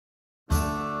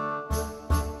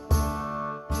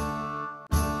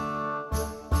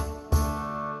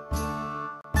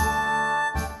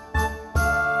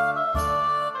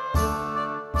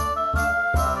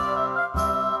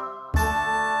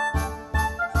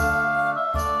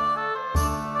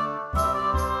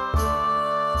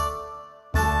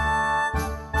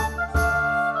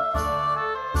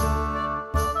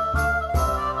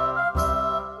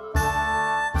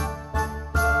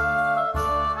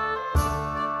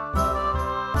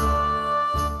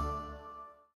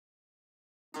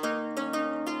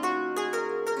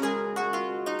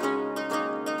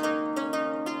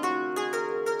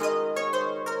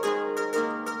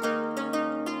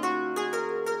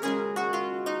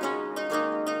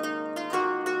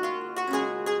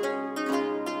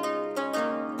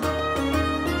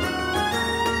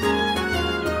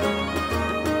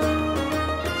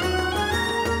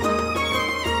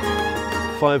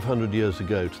500 years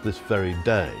ago to this very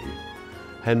day,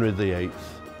 Henry VIII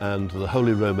and the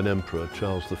Holy Roman Emperor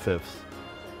Charles V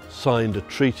signed a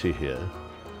treaty here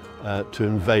to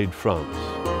invade France.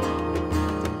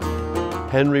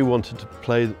 Henry wanted to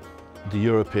play the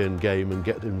European game and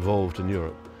get involved in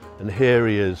Europe, and here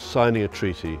he is signing a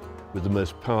treaty with the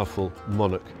most powerful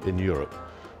monarch in Europe,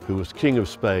 who was King of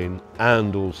Spain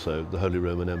and also the Holy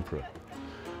Roman Emperor.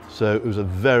 So it was a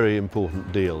very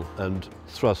important deal and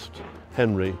thrust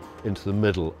Henry into the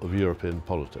middle of European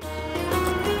politics.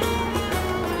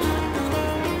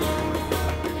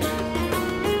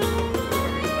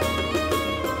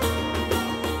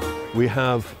 We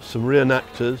have some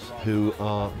reenactors who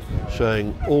are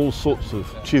showing all sorts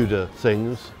of Tudor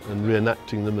things and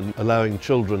reenacting them and allowing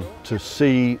children to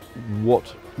see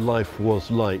what life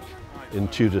was like in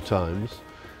Tudor times.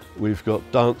 We've got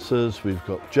dancers, we've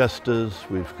got jesters,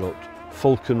 we've got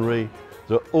falconry.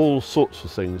 There are all sorts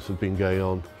of things that have been going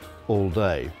on all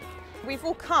day. We've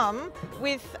all come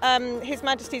with His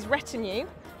Majesty's retinue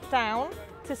down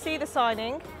to see the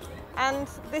signing, and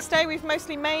this day we've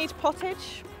mostly made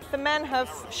pottage. The men have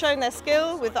shown their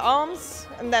skill with the arms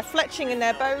and their fletching and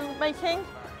their bow making,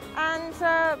 and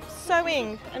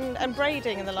sewing and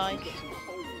braiding and the like.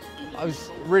 I was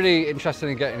really interested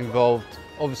in getting involved.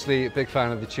 Obviously a big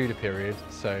fan of the Tudor period,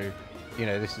 so you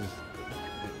know this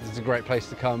is a great place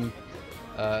to come.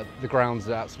 The grounds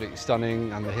are absolutely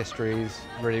stunning and the history is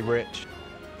really rich.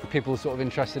 People are sort of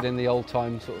interested in the old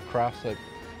time sort of craft.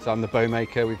 So I'm the bow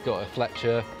maker, we've got a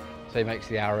fletcher, so he makes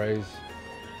the arrows.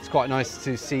 It's quite nice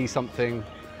to see something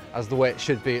as the way it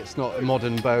should be. It's not a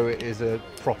modern bow, it is a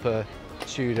proper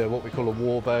Tudor, what we call a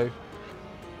war bow.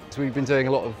 So we've been doing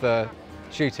a lot of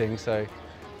shooting, so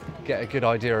get a good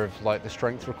idea of like the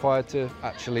strength required to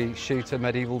actually shoot a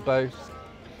medieval bow.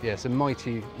 Yeah, it's a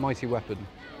mighty, mighty weapon.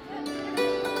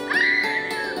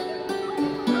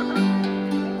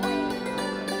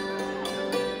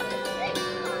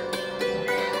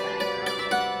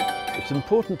 It's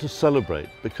important to celebrate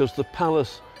because the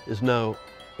palace is now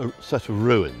a set of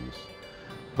ruins.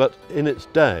 But in its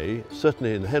day,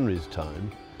 certainly in Henry's time,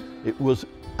 it was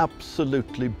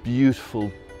absolutely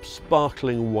beautiful,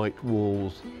 sparkling white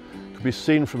walls, could be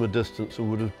seen from a distance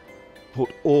and would have put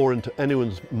awe into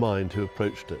anyone's mind who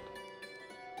approached it.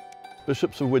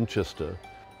 Bishops of Winchester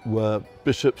were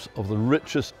bishops of the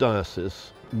richest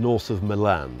diocese north of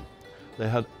Milan. They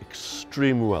had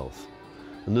extreme wealth,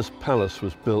 and this palace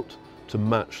was built to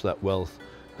match that wealth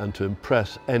and to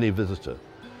impress any visitor.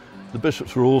 The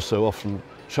bishops were also often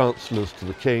chancellors to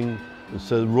the king, and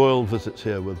so royal visits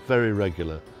here were very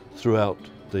regular throughout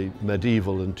the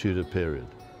medieval and Tudor period.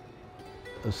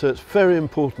 And so it's very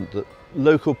important that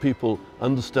local people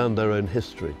understand their own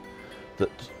history,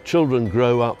 that children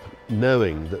grow up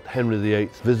knowing that Henry VIII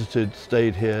visited,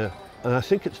 stayed here, and I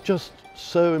think it's just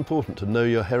so important to know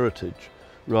your heritage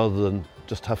rather than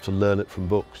just have to learn it from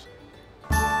books.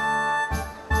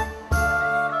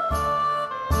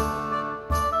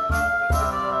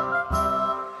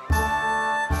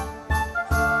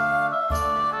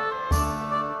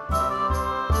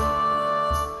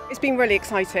 It's been really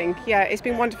exciting. Yeah, it's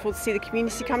been wonderful to see the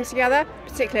community come together,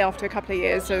 particularly after a couple of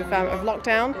years of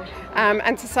lockdown,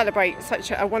 and to celebrate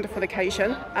such a wonderful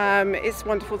occasion. It's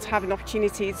wonderful to have an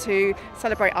opportunity to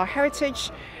celebrate our heritage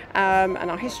and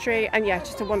our history, and yeah,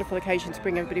 just a wonderful occasion to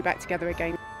bring everybody back together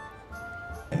again.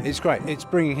 It's great. It's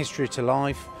bringing history to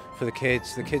life for the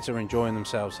kids. The kids are enjoying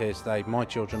themselves here today. My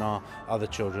children are, other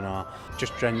children are.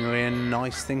 Just genuinely a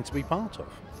nice thing to be part of.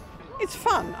 It's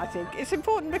fun, I think. It's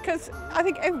important because I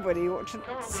think everybody ought to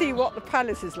see what the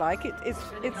palace is like. It's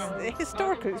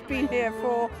historical. It's been here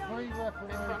for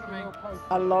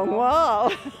a long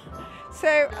while. So,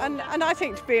 and I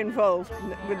think to be involved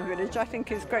with the village, I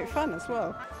think is great fun as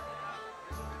well.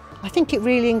 I think it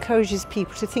really encourages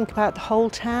people to think about the whole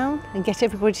town and get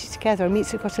everybody together. I mean,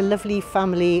 it's got a lovely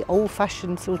family,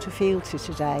 old-fashioned sort of feel to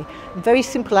today. Very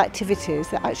simple activities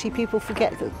that actually people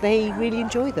forget that they really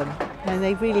enjoy them, and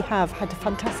they really have had a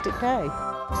fantastic day.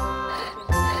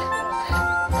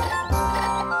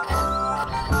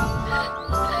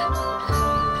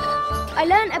 I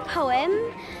learnt a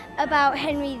poem about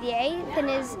Henry VIII and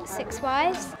his 6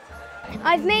 wives.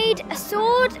 I've made a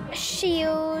sword, a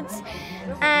shield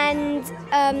and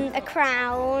a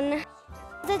crown.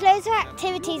 There's loads of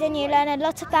activities and you learn a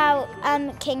lot about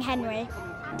King Henry.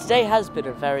 Today has been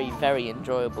a very, very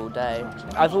enjoyable day.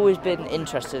 I've always been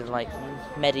interested in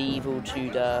medieval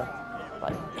Tudor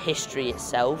history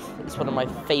itself. It's one of my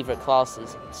favourite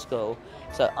classes in school,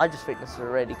 so I just think this is a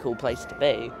really cool place to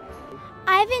be.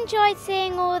 I've enjoyed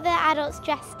seeing all the adults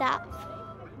dressed up.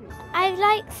 I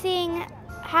like seeing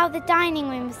how the dining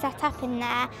room is set up in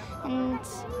there and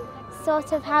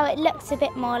sort of how it looks a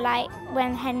bit more like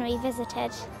when Henry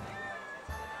visited.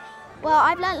 Well,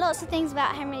 I've learnt lots of things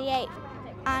about Henry VIII,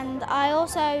 and I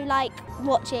also like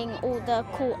watching all the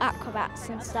cool acrobats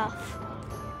and stuff.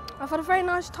 I've had a very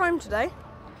nice time today.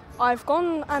 I've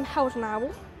gone and held an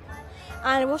owl,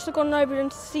 and I've also gone over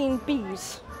and seen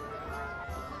bees.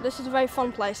 This is a very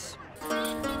fun place.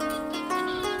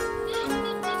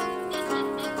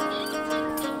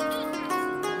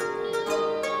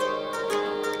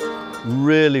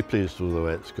 Really pleased with the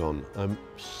way it's gone. I'm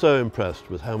so impressed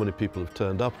with how many people have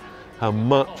turned up, how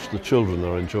much the children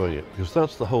are enjoying it, because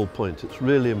that's the whole point. It's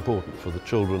really important for the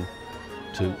children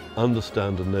to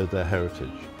understand and know their heritage.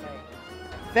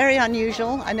 Very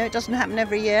unusual. I know it doesn't happen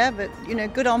every year, but you know,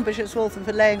 good on Bishop's Waltham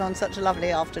for laying on such a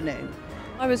lovely afternoon.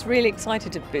 I was really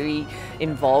excited to be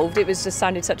involved. It was just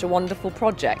sounded such a wonderful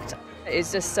project.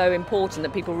 It's just so important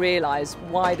that people realise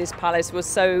why this palace was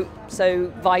so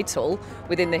vital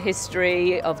within the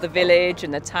history of the village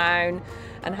and the town,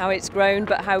 and how it's grown,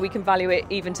 but how we can value it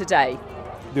even today.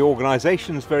 The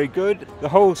organisation is very good. The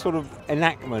whole sort of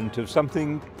enactment of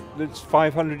something that's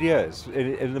 500 years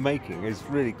in the making is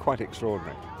really quite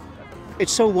extraordinary.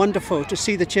 It's so wonderful to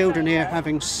see the children here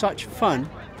having such fun.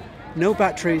 No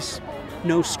batteries,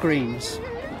 no screens,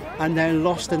 and they're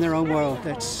lost in their own world.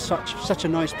 It's such a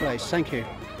nice place. Thank you.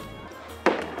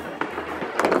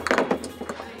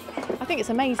 I think it's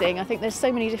amazing. I think there's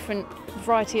so many different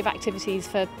variety of activities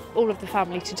for all of the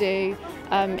family to do.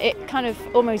 It kind of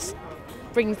almost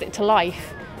brings it to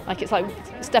life, like it's like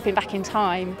stepping back in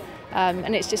time,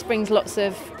 and it just brings lots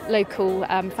of local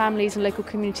families and local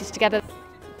communities together.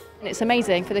 And it's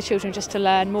amazing for the children just to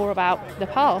learn more about the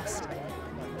past.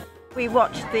 We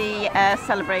watched the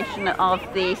celebration of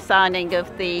the signing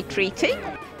of the treaty.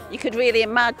 You could really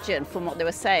imagine from what they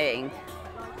were saying,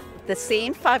 the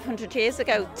scene 500 years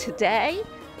ago today,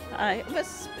 it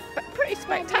was pretty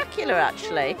spectacular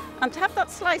actually. And to have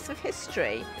that slice of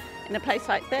history in a place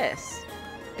like this,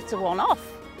 it's a one-off.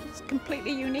 It's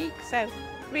completely unique, so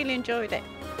really enjoyed it.